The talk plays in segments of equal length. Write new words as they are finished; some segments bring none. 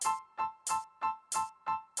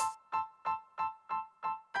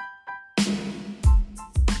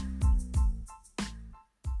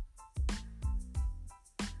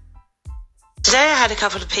had a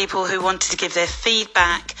couple of people who wanted to give their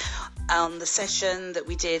feedback on the session that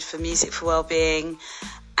we did for Music for Wellbeing,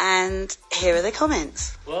 and here are their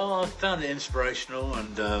comments. Well, I found it inspirational,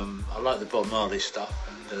 and I like the Bob Marley stuff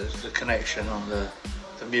and the connection on the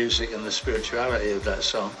music and the spirituality of that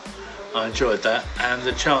song. I enjoyed that, and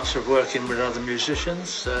the chance of working with other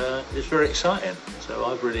musicians is very exciting, so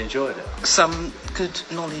I've really enjoyed it. Some good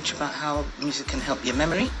knowledge about how music can help your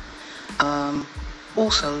memory.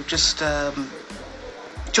 Also, just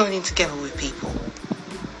joining together with people.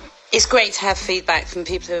 It's great to have feedback from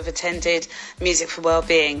people who have attended Music for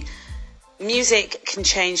Wellbeing. Music can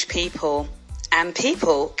change people, and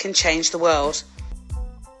people can change the world.